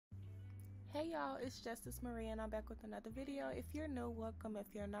Hey y'all, it's Justice Marie and I'm back with another video. If you're new, welcome. If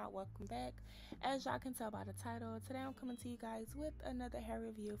you're not, welcome back. As y'all can tell by the title, today I'm coming to you guys with another hair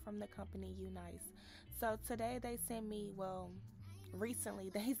review from the company Unice. So today they sent me, recently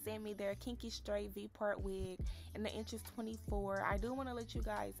they sent me their kinky straight V-part wig and the inch is 24. I do want to let you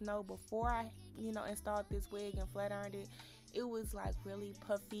guys know, before I installed this wig and flat ironed it, it was like really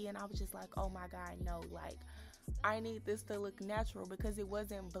puffy and I was just like, oh my god, no, like I need this to look natural because it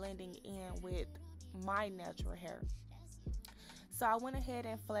wasn't blending in with my natural hair. So I went ahead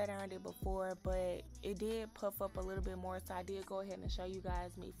and flat ironed it before, but it did puff up a little bit more, so I did go ahead and show you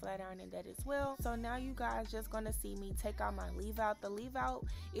guys me flat ironing that as well. So now you guys just gonna see me take out my leave out. The leave out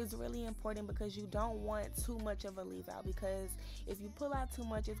is really important because you don't want too much of a leave out, because if you pull out too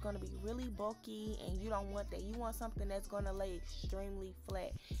much, it's gonna be really bulky and you don't want that. You want something that's gonna lay extremely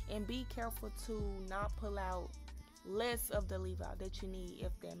flat, and be careful to not pull out less of the leave out that you need,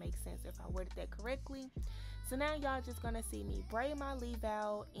 if that makes sense, if I worded that correctly. So now y'all just gonna see me braid my leave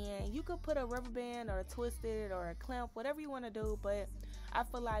out, and you could put a rubber band or twist it or a clamp, whatever you want to do, but I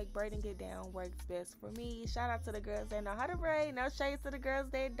feel like braiding it down works best for me. Shout out to the girls that know how to braid, no shade to the girls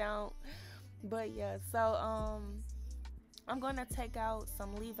that don't. But yeah, so I'm gonna take out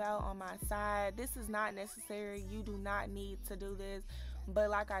some leave out on my side. This is not necessary, you do not need to do this, but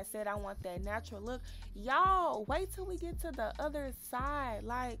like I said, I want that natural look. Y'all wait till we get to the other side,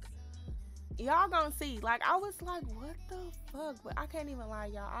 like y'all gonna see. Like I was like, what the fuck? But I can't even lie,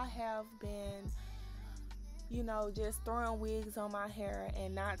 y'all, I have been just throwing wigs on my hair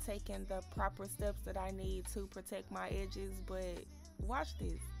and not taking the proper steps that I need to protect my edges. But watch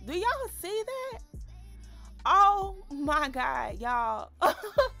this, do y'all see that? Oh my god, y'all.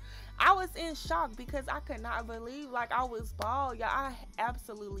 I was in shock because I could not believe, like, I was bald. Y'all, I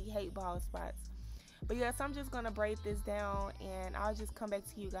absolutely hate bald spots. But yes, I'm just gonna braid this down and I'll just come back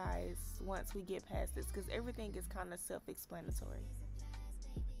to you guys once we get past this, because everything is kind of self-explanatory.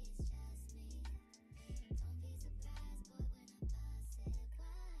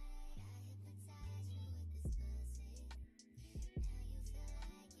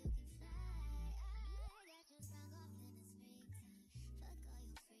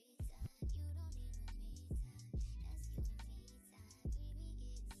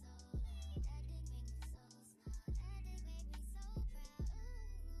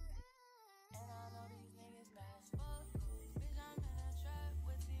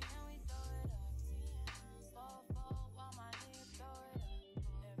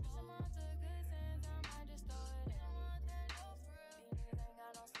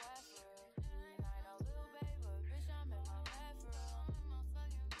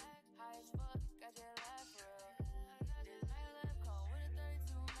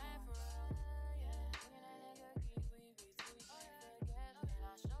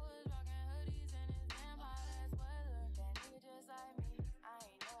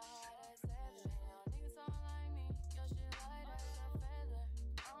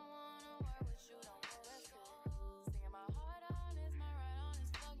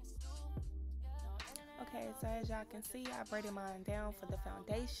 Okay, so as y'all can see, I braided mine down for the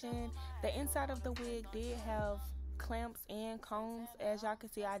foundation. The inside of the wig did have clamps and combs. As y'all can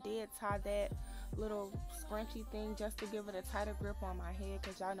see, I did tie that little scrunchy thing just to give it a tighter grip on my head,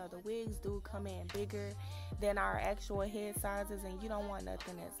 because y'all know the wigs do come in bigger than our actual head sizes, and you don't want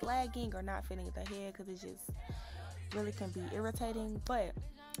nothing that's lagging or not fitting the head, because it just really can be irritating. But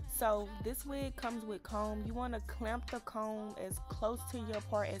so this wig comes with comb. You want to clamp the comb as close to your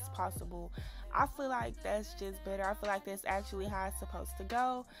part as possible. I feel like that's just better. I feel like that's actually how it's supposed to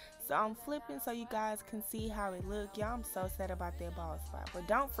go. So I'm flipping so you guys can see how it look. Y'all, I'm so sad about that bald spot, but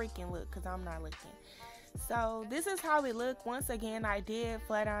don't freaking look, because I'm not looking. So this is how it look. Once again, I did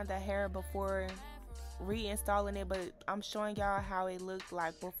flat iron the hair before reinstalling it, but I'm showing y'all how it looked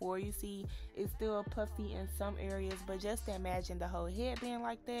like before. You see it's still puffy in some areas, but just imagine the whole head being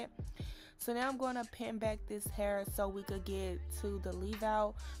like that. So now I'm going to pin back this hair so we could get to the leave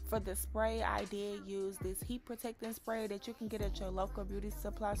out. For the spray, I did use this heat protecting spray that you can get at your local beauty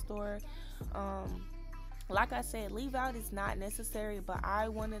supply store. Like I said, leave out is not necessary, but I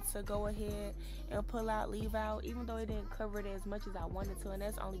wanted to go ahead and pull out leave out, even though it didn't cover it as much as I wanted to, and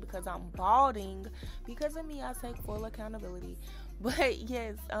that's only because I'm balding. Because of me, I take full accountability. But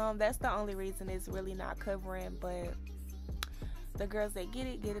yes, that's the only reason it's really not covering. But the girls that get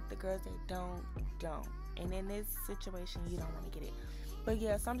it, the girls that don't. And in this situation, you don't want to get it. But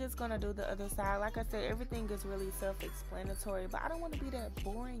yes, I'm just gonna do the other side. Like I said, everything is really self-explanatory, but I don't want to be that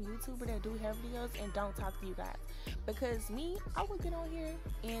boring YouTuber that do hair videos and don't talk to you guys. Because me, I would get on here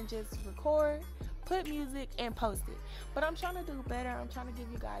and just record, put music and post it. But I'm trying to do better. I'm trying to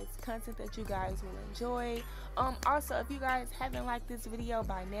give you guys content that you guys will enjoy. Also, if you guys haven't liked this video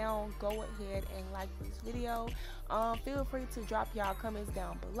by now, go ahead and like this video. Feel free to drop y'all comments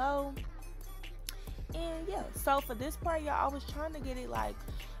down below. And yeah, so for this part, y'all, I was trying to get it like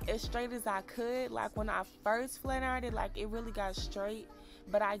as straight as I could. Like when I first flat ironed it, like it really got straight.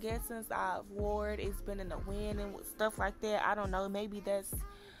 But I guess since I've wore it, it's been in the wind and stuff like that. I don't know, maybe that's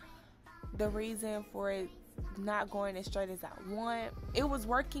the reason for it not going as straight as I want. It was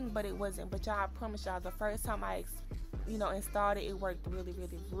working, but it wasn't. But y'all, I promise y'all, the first time I installed it, it worked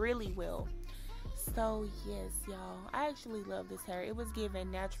really well. So yes, y'all, I actually love this hair. It was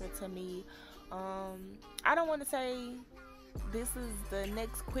given natural to me. I don't want to say this is the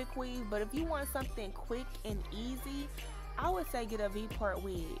next quick weave, but if you want something quick and easy, I would say get a V-part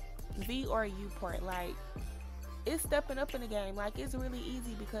wig, V or U-part. Like, it's stepping up in the game. Like, it's really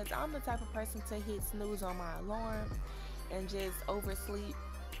easy because I'm the type of person to hit snooze on my alarm and just oversleep.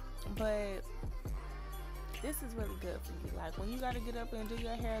 But this is really good for you. Like, when you gotta get up and do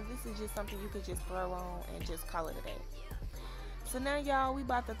your hair, this is just something you could just throw on and just call it a day. So now, y'all, we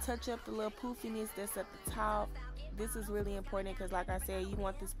about to touch up the little poofiness that's at the top. This is really important because, like I said, you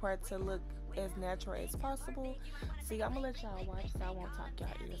want this part to look as natural as possible. See, I'm gonna let y'all watch so I won't talk y'all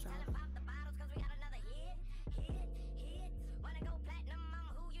ears off.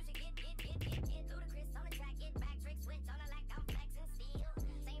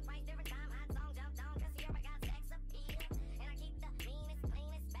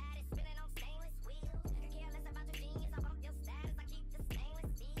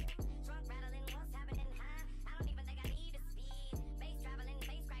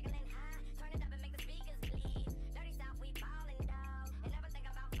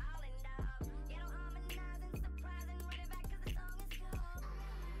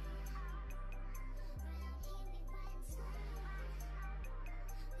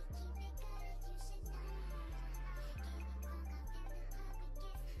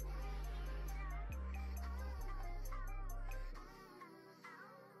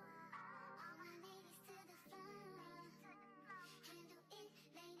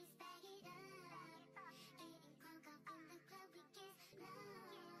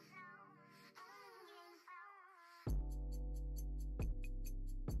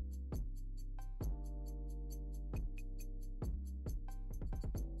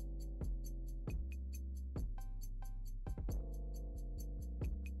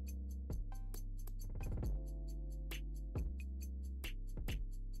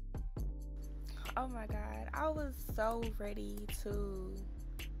 Oh my god, I was so ready to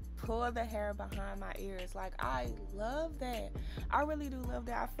pull the hair behind my ears. Like, I love that. I really do love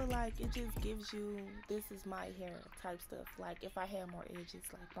that. I feel like it just gives you, this is my hair type stuff. Like, if I had more edges,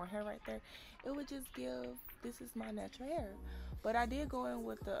 like more hair right there, it would just give, this is my natural hair. But I did go in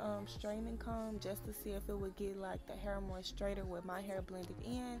with the straightening comb just to see if it would get like the hair more straighter with my hair blended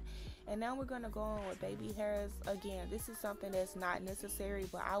in. And now we're gonna go on with baby hairs. Again, this is something that's not necessary,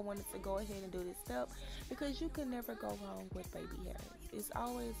 but I wanted to go ahead and do this step because you can never go wrong with baby hairs. It's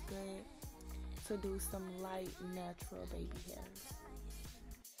always good to do some light, natural baby hairs.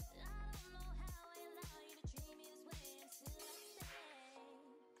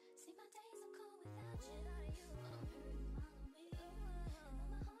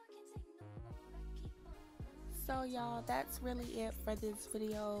 So y'all, that's really it for this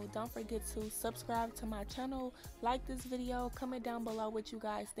video. Don't forget to subscribe to my channel, like this video, comment down below what you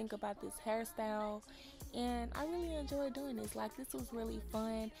guys think about this hairstyle. And I really enjoyed doing this. Like, this was really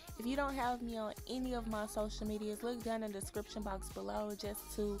fun. If you don't have me on any of my social medias, look down in the description box below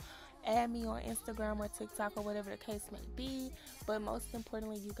just to add me on Instagram or TikTok or whatever the case may be. But most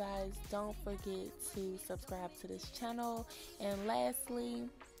importantly, you guys, don't forget to subscribe to this channel. And lastly,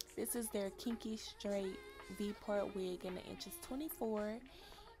 this is their kinky straight V-part wig in the inches 24.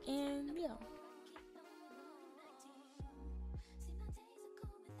 And yeah.